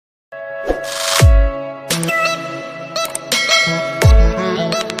Hi!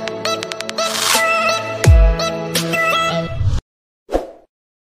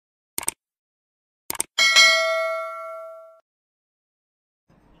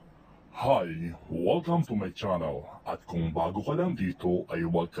 Welcome to my channel. At kung bago ka lang dito ay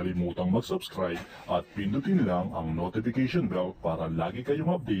huwag kalimutang mag-subscribe at pindutin lang ang notification bell para lagi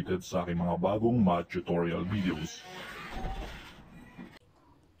kayong updated sa aking mga bagong math tutorial videos.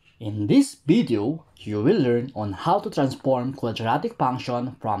 In this video, you will learn on how to transform quadratic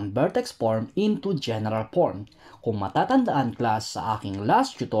function from vertex form into general form. Kung matatandaan class sa aking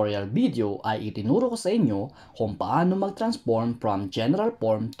last tutorial video ay itinuro ko sa inyo kung paano mag-transform from general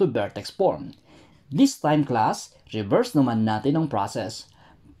form to vertex form. This time class, reverse naman natin ang process.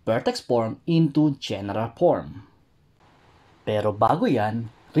 Vertex form into general form. Pero bago yan,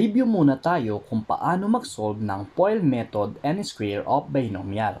 review muna tayo kung paano mag-solve ng FOIL method and square of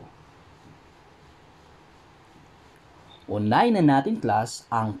binomial. Unahin na natin class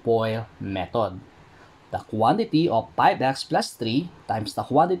ang FOIL method. The quantity of 5x plus 3 times the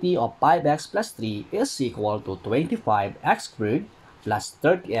quantity of 5x plus 3 is equal to 25x squared plus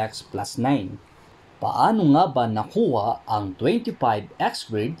 30x plus 9. Paano nga ba nakuha ang 25x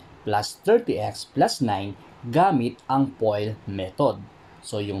squared plus 30x plus 9 gamit ang FOIL method?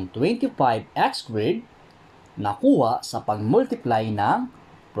 So yung 25x squared nakuha sa pag-multiply ng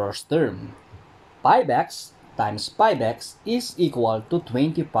first term. 5x times 5x is equal to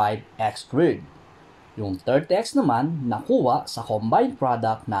 25x squared. Yung 30x naman nakuha sa combined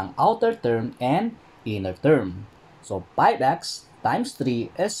product ng outer term and inner term. So 5x times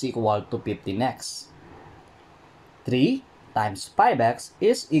 3 is equal to 15x. 3 times 5x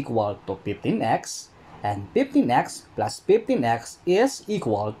is equal to 15x, and 15x plus 15x is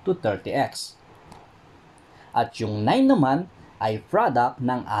equal to 30x. At yung 9 naman ay product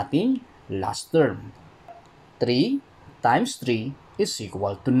ng ating last term. 3 times 3 is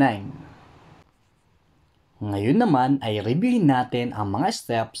equal to 9. Ngayon naman ay reviewin natin ang mga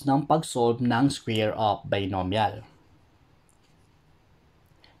steps ng pag-solve ng square of binomial.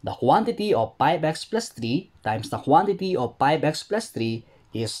 The quantity of 5x plus 3 times the quantity of 5x plus 3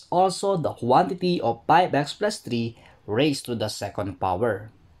 is also the quantity of 5x plus 3 raised to the second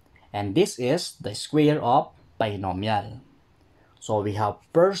power. And this is the square of binomial. So we have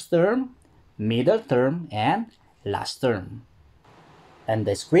first term, middle term, and last term. And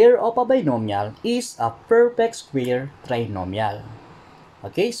the square of a binomial is a perfect square trinomial.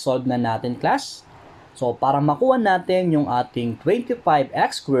 Okay, solve na natin class. So para makuha natin yung ating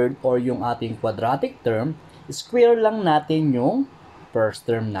 25x squared or yung ating quadratic term, square lang natin yung first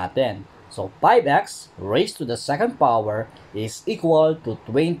term natin. So 5x raised to the second power is equal to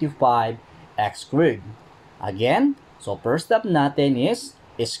 25x squared. Again, so first step natin is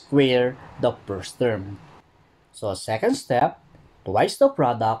square the first term. So second step, twice the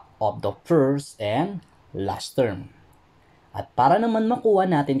product of the first and last term. At para naman makuha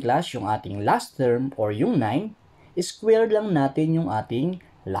natin class yung ating last term or yung 9, square lang natin yung ating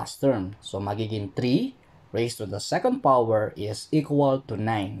last term. So magiging 3 raised to the second power is equal to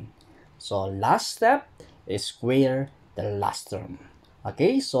 9. So last step is square the last term.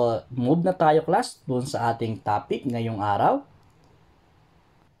 Okay, so move na tayo class dun sa ating topic ngayong araw.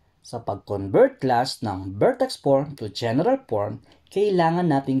 Sa pag-convert class ng vertex form to general form, kailangan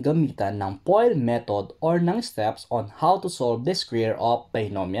natin gamitan ng FOIL method or ng steps on how to solve the square of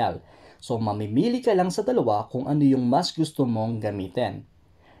binomial. So mamimili ka lang sa dalawa kung ano yung mas gusto mong gamitin.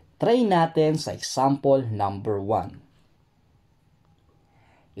 Try natin sa example number 1.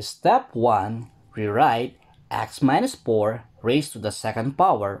 Step 1, rewrite x minus 4 raised to the second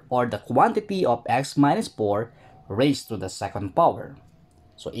power or the quantity of x minus 4 raised to the second power.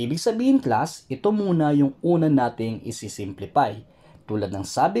 So, ibig sabihin class, ito muna yung una nating isisimplify. Tulad ng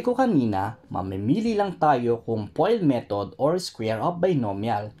sabi ko kanina, mamimili lang tayo kung FOIL method or square of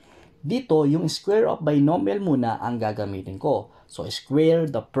binomial. Dito, yung square of binomial muna ang gagamitin ko. So, square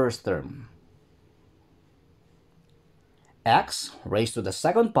the first term. X raised to the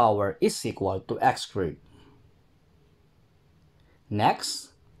second power is equal to x squared.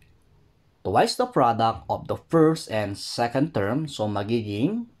 Next, twice the product of the first and second term, so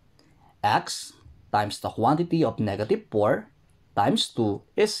magiging x times the quantity of negative 4 times 2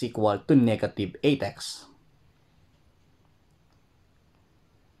 is equal to negative 8x.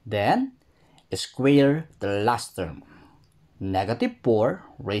 Then, square the last term. Negative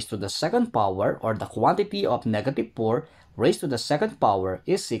 4 raised to the second power or the quantity of negative 4 raised to the second power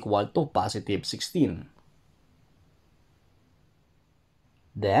is equal to positive 16.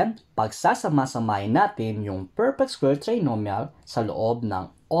 Then, pagsasama-samahin natin yung perfect square trinomial sa loob ng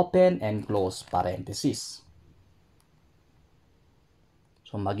open and close parenthesis.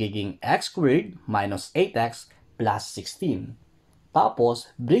 So, magiging x squared minus 8x plus 16. Tapos,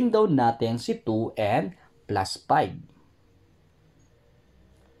 bring down natin si 2 and plus 5.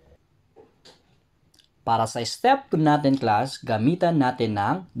 Para sa step 2 natin class, gamitan natin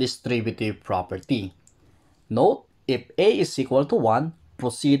ng distributive property. Note, if a is equal to 1,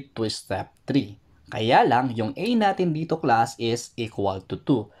 proceed to step 3. Kaya lang, yung a natin dito class is equal to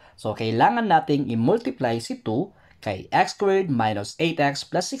 2. So, kailangan nating i-multiply si 2 kay x squared minus 8x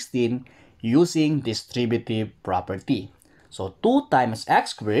plus 16 using distributive property. So, 2 times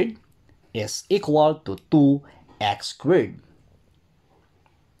x squared is equal to 2x squared.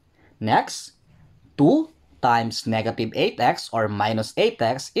 Next, 2 times negative 8x or minus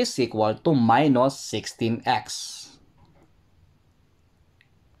 8x is equal to minus 16x.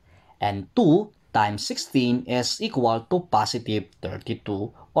 And 2 times 16 is equal to positive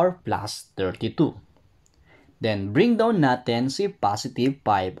 32 or plus 32. Then, bring down natin si positive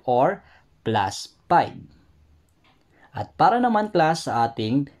 5 or plus 5. At para naman class sa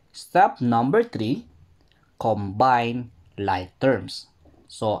ating step number 3, combine like terms.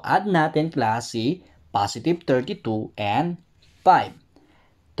 So, add natin class si positive 32 and 5.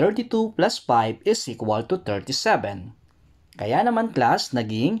 32 plus 5 is equal to 37. Kaya naman class,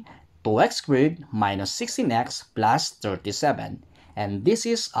 naging 2x squared minus 16x plus 37. And this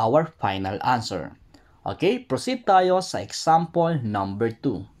is our final answer. Okay, proceed tayo sa example number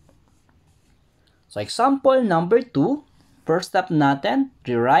 2. So, example number 2, first step natin,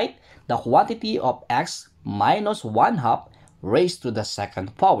 rewrite the quantity of x minus 1/2 raised to the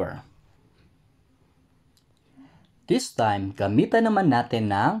second power. This time, gamitan naman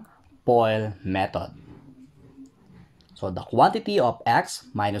natin ng FOIL method. So, the quantity of x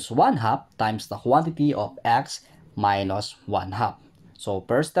minus 1/2 times the quantity of x minus 1/2. So,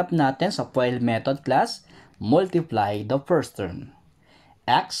 first step natin sa FOIL method class, multiply the first term.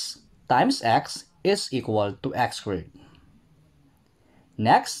 X times x is equal to x squared.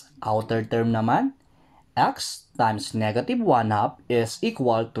 Next, outer term naman, x times negative 1/2 is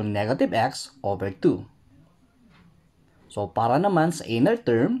equal to negative x over 2. So, para naman sa inner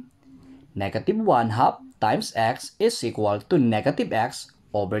term, negative 1/2 times x is equal to negative x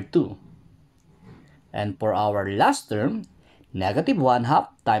over 2. And for our last term, negative 1/2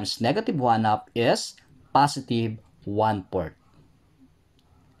 times negative 1/2 is positive 1/4.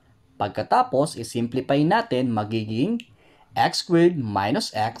 Pagkatapos, isimplify natin, magiging x squared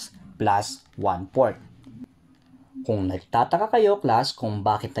minus x plus 1/4. Kung nagtataka kayo class kung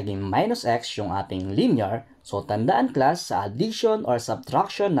bakit naging minus x yung ating linear, so tandaan class sa addition or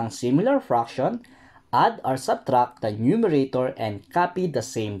subtraction ng similar fraction, add or subtract the numerator and copy the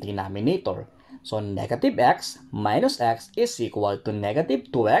same denominator. So negative x minus x is equal to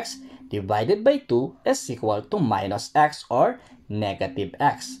negative 2x divided by 2 is equal to minus x or negative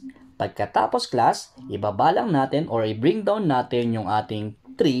x. Pagkatapos class, ibaba lang natin or i-bring down natin yung ating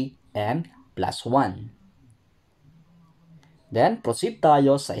 3 and plus 1. Then, proceed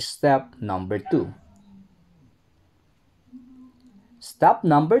tayo sa step number 2. Step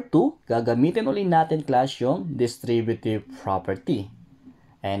number 2, gagamitin ulit natin class yung distributive property.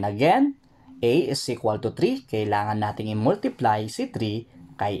 And again, a is equal to 3. Kailangan natin i-multiply si 3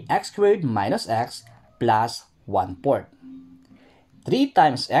 kay x squared minus x plus 1/4. 3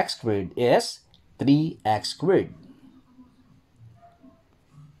 times x squared is 3x squared.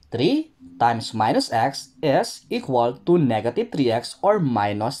 3 times minus x is equal to negative 3x or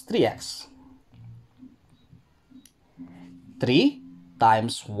minus 3x. 3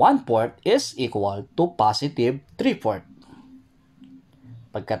 times 1/4 is equal to positive 3/4.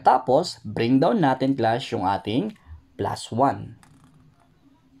 Pagkatapos, bring down natin class yung ating plus 1.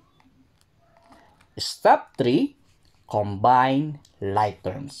 Step 3, combine like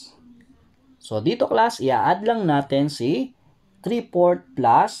terms. So dito class, i-add lang natin si 3/4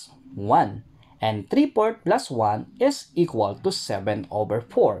 plus 1. And 3/4 plus 1 is equal to 7 over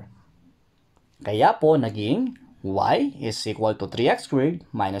 4. Kaya po naging y is equal to 3x squared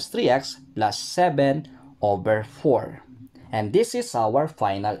minus 3x plus 7 over 4. And this is our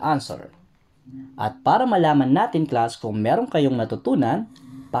final answer. At para malaman natin class kung meron kayong natutunan,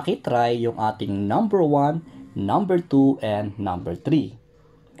 pakitry yung ating number 1, number 2, and number 3.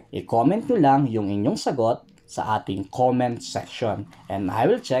 I-comment nyo lang yung inyong sagot sa ating comment section and I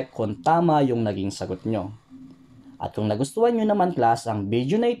will check kung tama yung naging sagot nyo. At kung nagustuhan nyo naman class ang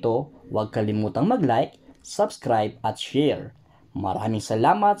video na ito, huwag kalimutang mag-like, subscribe at share. Maraming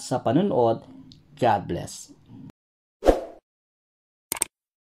salamat sa panonood. God bless.